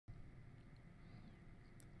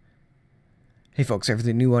Hey folks,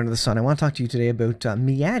 everything new under the sun. I want to talk to you today about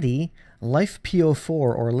Miady LiFePO4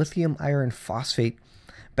 or lithium iron phosphate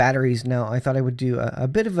batteries. Now, I thought I would do a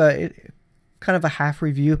bit of a kind of a half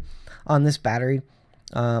review on this battery.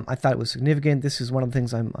 I thought it was significant. This is one of the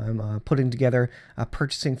things I'm putting together,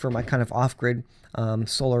 purchasing for my kind of off-grid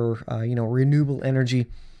solar, renewable energy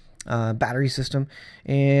battery system.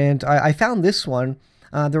 And I found this one.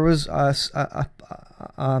 There was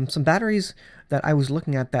some batteries that I was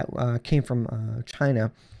looking at that came from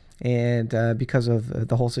China, and because of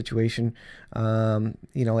the whole situation,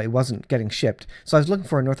 it wasn't getting shipped. So I was looking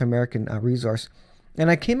for a North American resource, and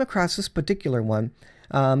I came across this particular one.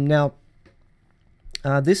 This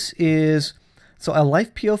is a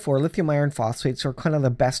LiFePO4 lithium iron phosphate, so kind of the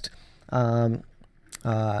best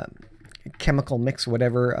chemical mix,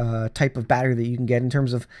 whatever type of battery that you can get in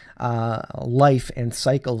terms of life and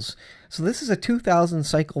cycles. So this is a 2,000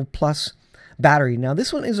 cycle plus battery. Now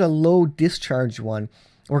this one is a low discharge one.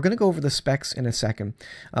 We're going to go over the specs in a second.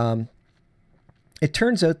 It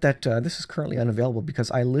turns out that this is currently unavailable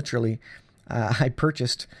because I literally I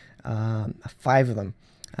purchased 5 of them.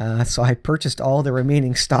 So I purchased all the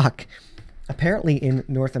remaining stock apparently in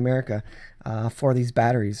North America for these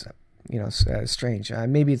batteries. Strange.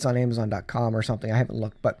 Maybe it's on Amazon.com or something. I haven't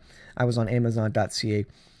looked, but I was on Amazon.ca.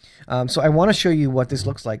 So I want to show you what this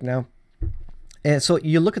looks like now. And so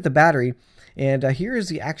you look at the battery, and here is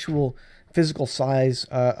the actual physical size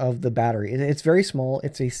of the battery. It's very small.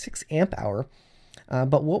 It's a 6 amp hour.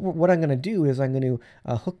 But what I'm going to do is I'm going to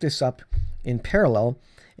hook this up in parallel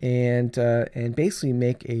and basically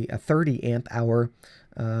make a 30 amp hour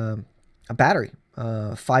a battery.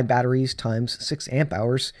 5 batteries times 6 amp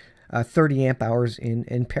hours. 30 amp hours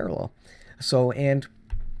in parallel. So, and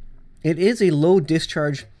it is a low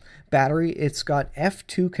discharge battery. It's got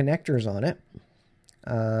F2 connectors on it,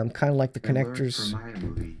 kind of like the connectors,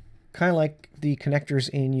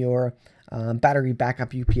 in your battery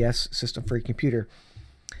backup UPS system for your computer.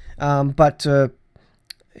 But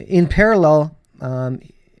in parallel,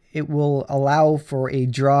 it will allow for a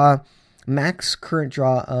max current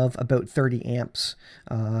draw of about 30 amps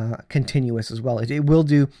continuous as well. It will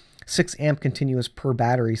do 6 amp continuous per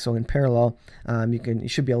battery. So in parallel, you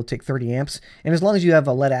should be able to take 30 amps. And as long as you have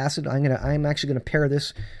a lead acid, I'm actually gonna pair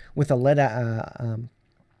this with a lead acid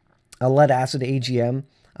AGM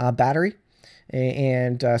battery.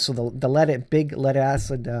 And so the big lead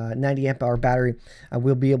acid 90 amp hour battery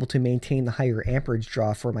will be able to maintain the higher amperage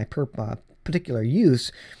draw for my particular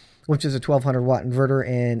use, which is a 1200 watt inverter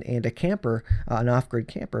and a camper, an off-grid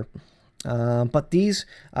camper. But these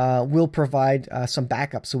will provide some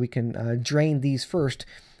backup, so we can drain these first.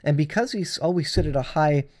 And because these always sit at a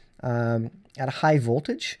high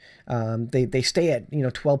voltage, they stay at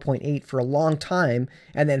 12.8 for a long time,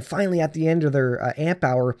 and then finally at the end of their amp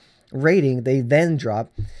hour rating, they then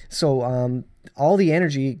drop. So all the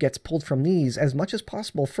energy gets pulled from these as much as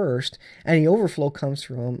possible first, and the overflow comes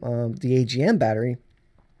from the AGM battery.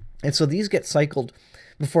 And so these get cycled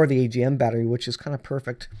before the AGM battery, which is kind of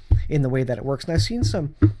perfect in the way that it works. And I've seen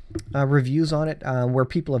some reviews on it where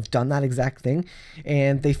people have done that exact thing,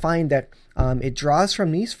 and they find that it draws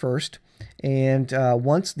from these first, and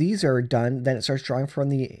once these are done, then it starts drawing from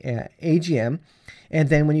the AGM, and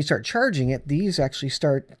then when you start charging it, these actually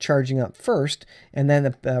start charging up first, and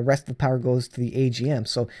then the rest of the power goes to the AGM.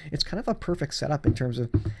 So it's kind of a perfect setup in terms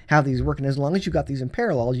of how these work, and as long as you got these in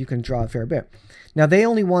parallel, you can draw a fair bit. Now they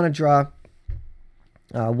only want to draw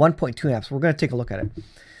 1.2 amps. We're going to take a look at it.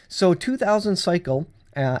 So 2,000 cycle,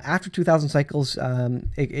 after 2,000 cycles,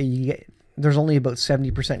 there's only about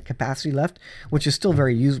 70% capacity left, which is still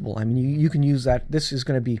very usable. I mean, you can use that. This is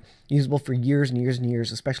going to be usable for years and years and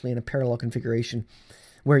years, especially in a parallel configuration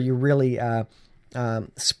where you're really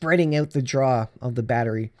spreading out the draw of the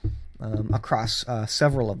battery across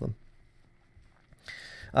several of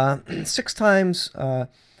them. 6 times,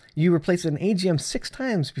 you replace an AGM 6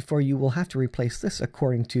 times before you will have to replace this,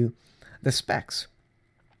 according to the specs.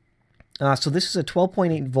 So this is a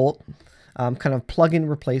 12.8 volt kind of plug-in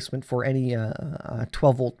replacement for any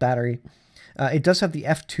 12 volt battery. It does have the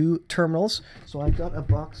F2 terminals, so I've got a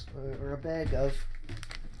box or a bag of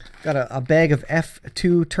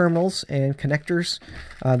F2 terminals and connectors.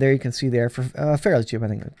 There you can see there for fairly cheap. I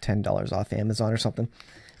think $10 off Amazon or something.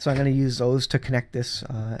 So I'm going to use those to connect this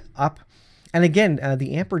up. And again,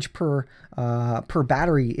 the amperage per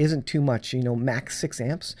battery isn't too much, max 6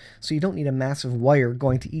 amps. So you don't need a massive wire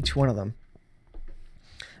going to each one of them.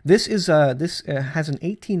 This has an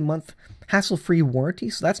 18-month hassle-free warranty,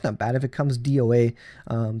 so that's not bad. If it comes DOA,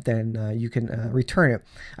 then you can return it.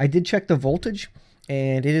 I did check the voltage.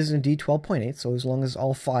 and it is indeed 12.8. So as long as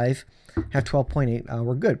all 5 have 12.8,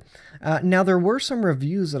 we're good. Now there were some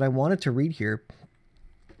reviews that I wanted to read here,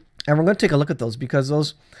 and we're going to take a look at those, because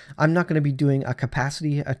those, I'm not going to be doing a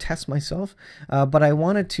capacity test myself, but I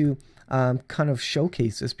wanted to kind of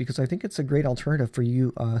showcase this because I think it's a great alternative for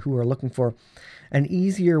you who are looking for an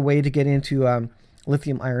easier way to get into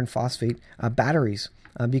lithium iron phosphate batteries,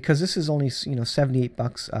 because this is only, you know,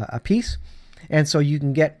 $78 a piece, and so you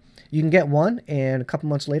can get one, and a couple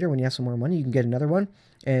months later, when you have some more money, you can get another one,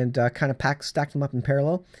 and kind of stack them up in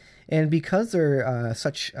parallel. And because they're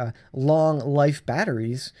such long life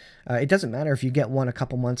batteries, it doesn't matter if you get one a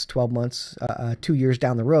couple months, 12 months, 2 years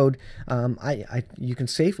down the road. You can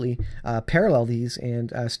safely parallel these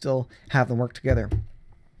and still have them work together,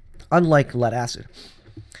 unlike lead acid.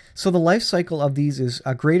 So the life cycle of these is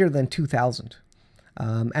greater than 2,000,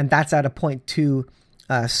 and that's at a 0.2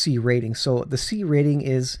 C rating. So the C rating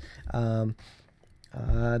is the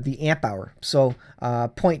amp hour. So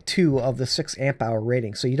 0.2 of the 6 amp hour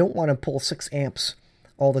rating. So you don't want to pull 6 amps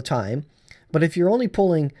all the time. But if you're only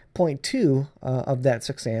pulling 0.2 of that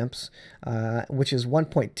 6 amps, which is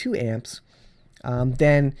 1.2 amps,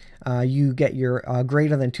 then you get your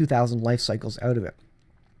greater than 2,000 life cycles out of it.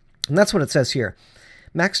 And that's what it says here.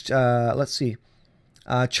 Max, let's see.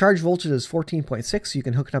 Charge voltage is 14.6. You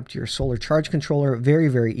can hook it up to your solar charge controller very,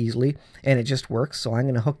 very easily, and it just works. So I'm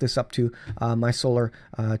going to hook this up to my solar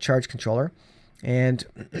charge controller, and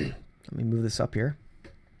let me move this up here.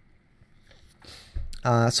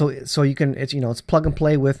 So you can, it's plug and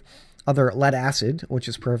play with other lead acid, which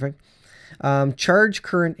is perfect. Charge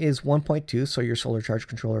current is 1.2, so your solar charge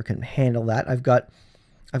controller can handle that. I've got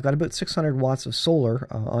about 600 watts of solar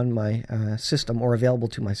on my system, or available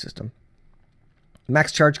to my system.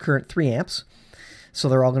 Max charge current 3 amps. So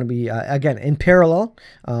they're all going to be, again, in parallel.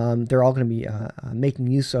 They're all going to be making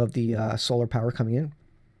use of the solar power coming in.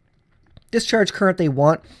 Discharge current they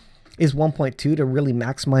want is 1.2 to really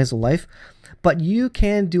maximize the life. But you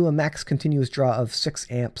can do a max continuous draw of 6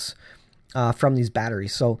 amps from these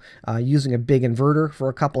batteries. So using a big inverter for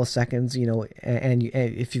a couple of seconds, and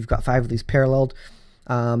if you've got 5 of these paralleled,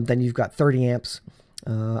 then you've got 30 amps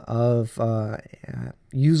of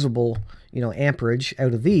usable, amperage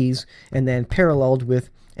out of these, and then paralleled with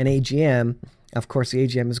an AGM. Of course, the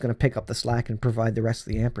AGM is going to pick up the slack and provide the rest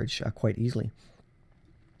of the amperage quite easily.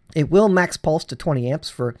 It will max pulse to 20 amps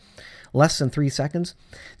for less than 3 seconds.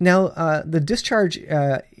 Now, the discharge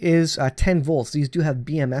is 10 volts. These do have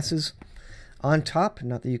BMSs on top.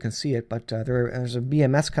 Not that you can see it, but there's a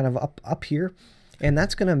BMS kind of up here, and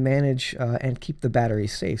that's going to manage and keep the battery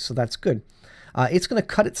safe, so that's good. It's going to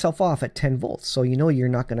cut itself off at 10 volts, so you're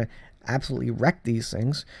not going to absolutely wreck these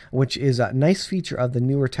things, which is a nice feature of the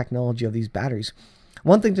newer technology of these batteries.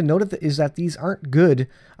 One thing to note is that these aren't good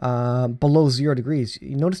below 0 degrees.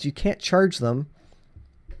 You notice you can't charge them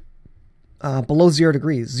below 0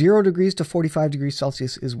 degrees. 0 degrees to 45 degrees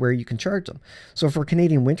Celsius is where you can charge them. So for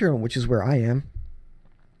Canadian winter, which is where I am,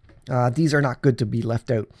 these are not good to be left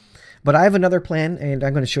out. But I have another plan, and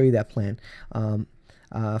I'm going to show you that plan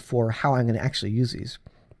for how I'm going to actually use these.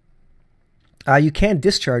 You can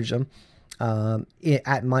discharge them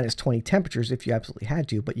at minus 20 temperatures if you absolutely had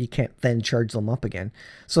to, but you can't then charge them up again.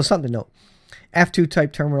 So something to note. F2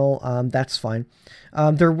 type terminal, that's fine.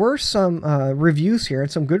 There were some reviews here,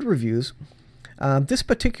 and some good reviews. This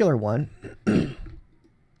particular one,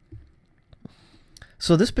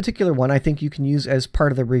 so this particular one I think you can use as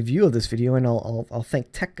part of the review of this video, and I'll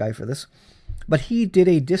thank Tech Guy for this. But he did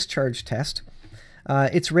a discharge test.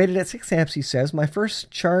 It's rated at 6 amps, he says. My first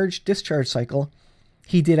discharge cycle,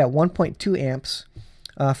 he did at 1.2 amps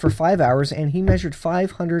for 5 hours, and he measured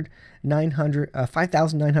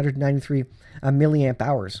 5,993 milliamp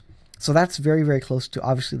hours. So that's very, very close to,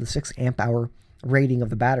 obviously, the 6 amp hour rating of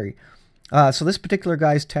the battery. So this particular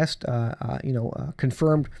guy's test,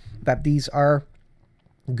 confirmed that these are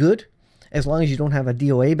good. As long as you don't have a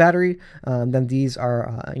DOA battery, then these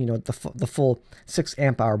are, the full 6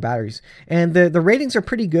 amp hour batteries. And the ratings are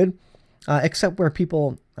pretty good, except where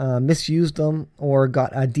people misused them or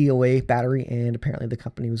got a DOA battery, and apparently the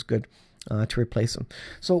company was good to replace them.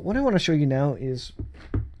 So what I want to show you now is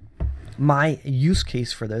my use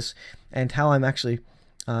case for this and how I'm actually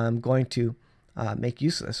going to make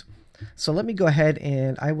use of this. So let me go ahead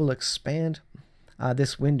and I will expand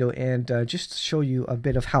this window and just show you a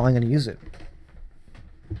bit of how I'm going to use it.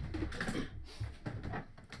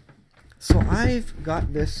 So I've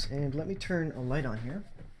got this, and let me turn a light on here.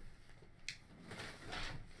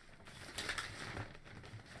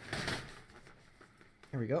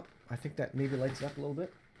 There we go. I think that maybe lights it up a little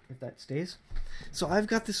bit if that stays. So I've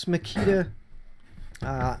got this Makita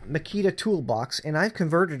Makita toolbox, and I've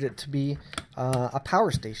converted it to be a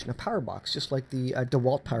power station, a power box, just like the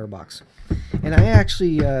DeWalt power box. And I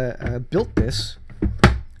actually built this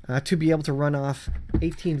to be able to run off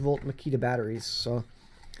 18-volt Makita batteries. So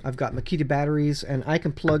I've got Makita batteries, and I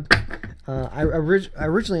can plug...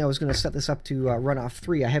 originally I was going to set this up to run off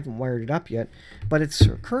 3. I haven't wired it up yet, but it's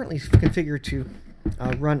currently configured to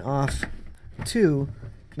run off 2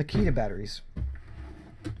 Makita batteries.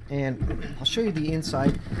 And I'll show you the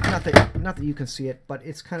inside. Not that you can see it, but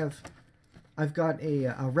it's kind of... I've got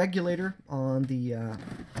a regulator on the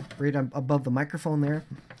right above the microphone there,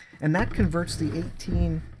 and that converts the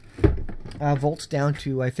 18 volts down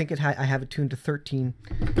to, I think I have it tuned to 13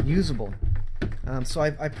 usable. So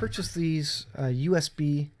I purchased these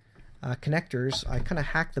USB connectors. I kind of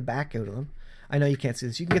hacked the back out of them. I know you can't see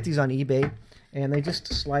this. You can get these on eBay, and they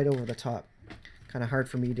just slide over the top. Kind of hard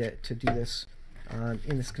for me to do this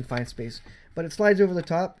in this confined space, but it slides over the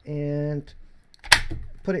top, and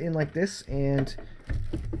put it in like this, and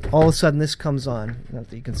all of a sudden this comes on. Not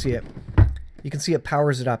that you can see it. You can see it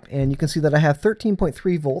powers it up, and you can see that I have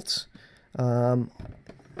 13.3 volts. I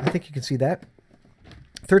think you can see that.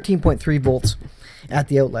 13.3 volts at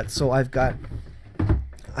the outlet. So I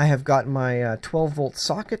have got my 12 volt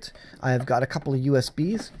socket. I have got a couple of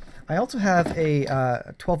USBs. I also have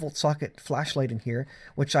a 12 volt socket flashlight in here,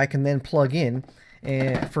 which I can then plug in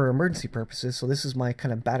for emergency purposes. So this is my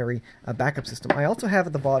kind of battery backup system. I also have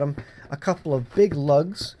at the bottom a couple of big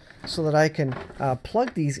lugs so that I can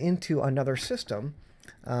plug these into another system.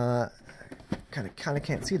 Kind of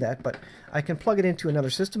can't see that, but I can plug it into another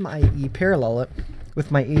system, i.e. parallel it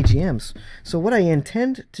with my AGMs. So what I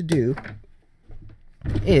intend to do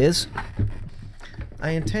is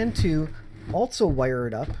I intend to also wire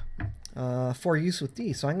it up for use with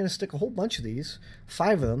these. So I'm going to stick a whole bunch of these,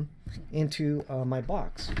 5 of them, into my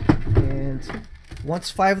box. And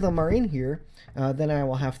once 5 of them are in here, then I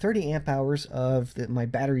will have 30 amp hours of my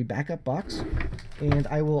battery backup box. And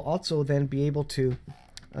I will also then be able to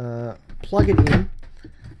plug it in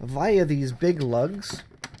via these big lugs.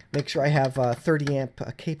 Make sure I have 30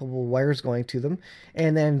 amp capable wires going to them,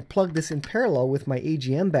 and then plug this in parallel with my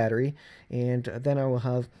AGM battery, and then I will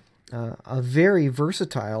have a very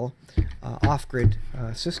versatile off-grid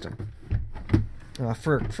system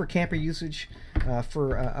for camper usage,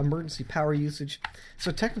 for emergency power usage.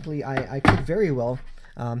 So technically I could very well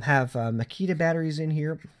have Makita batteries in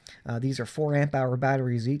here. These are 4 amp hour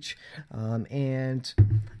batteries each, and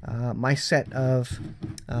my set of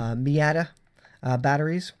Miady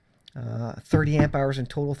batteries, 30 amp hours in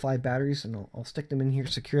total, 5 batteries, and I'll stick them in here,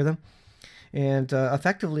 secure them, and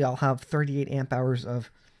effectively I'll have 38 amp hours of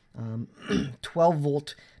 12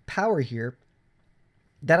 volt power here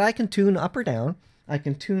that I can tune up or down. I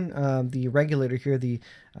can tune the regulator here, the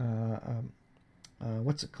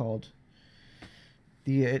what's it called?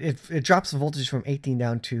 It drops the voltage from 18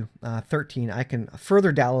 down to 13. I can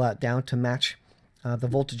further dial that down to match the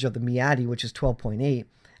voltage of the Miady, which is 12.8,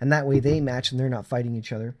 and that way they match and they're not fighting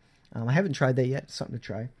each other. I haven't tried that yet. Something to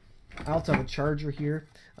try. I also have a charger here,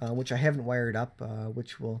 which I haven't wired up,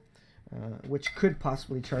 which could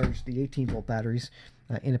possibly charge the 18 volt batteries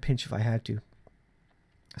in a pinch if I had to.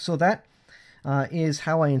 So that is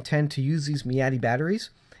how I intend to use these Miady batteries,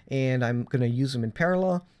 and I'm going to use them in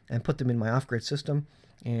parallel and put them in my off-grid system,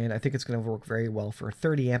 and I think it's going to work very well for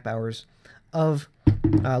 30 amp hours of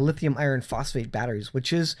lithium iron phosphate batteries,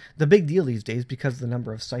 which is the big deal these days because of the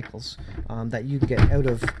number of cycles that you get out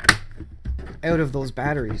of those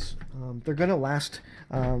batteries. They're going to last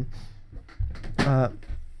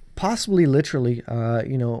possibly literally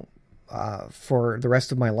for the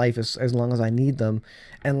rest of my life, as long as I need them,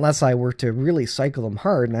 unless I were to really cycle them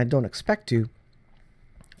hard, and I don't expect to.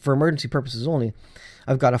 For emergency purposes only,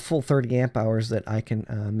 I've got a full 30 amp hours that I can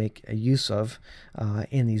make a use of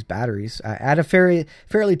in these batteries at a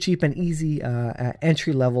fairly cheap and easy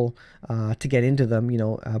entry level to get into them.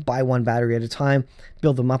 Buy one battery at a time,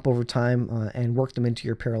 build them up over time, and work them into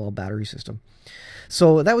your parallel battery system.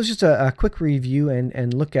 So that was just a quick review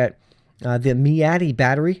and look at the Miady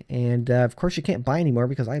battery, and of course you can't buy anymore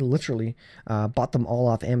because I literally bought them all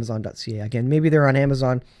off Amazon.ca. Again, maybe they're on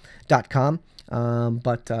Amazon.com.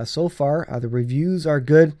 But so far, the reviews are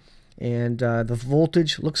good, and the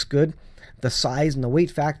voltage looks good. The size and the weight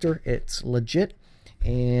factor, it's legit,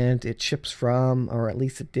 and it ships from, or at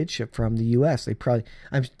least it did ship from, the U.S. They probably,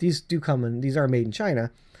 these do come in, these are made in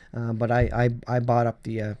China, but I bought up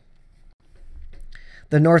the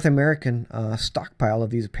North American stockpile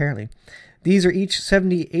of these. Apparently, these are each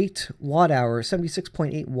 78 watt hours,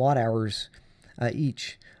 76.8 watt hours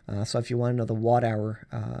each. So if you want to know the watt hour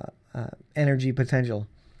energy potential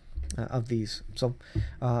of these. So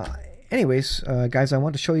anyways, guys, I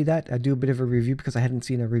wanted to show you that. I do a bit of a review because I hadn't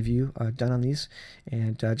seen a review done on these,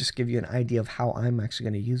 and just give you an idea of how I'm actually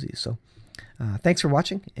going to use these. So thanks for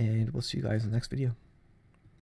watching, and we'll see you guys in the next video.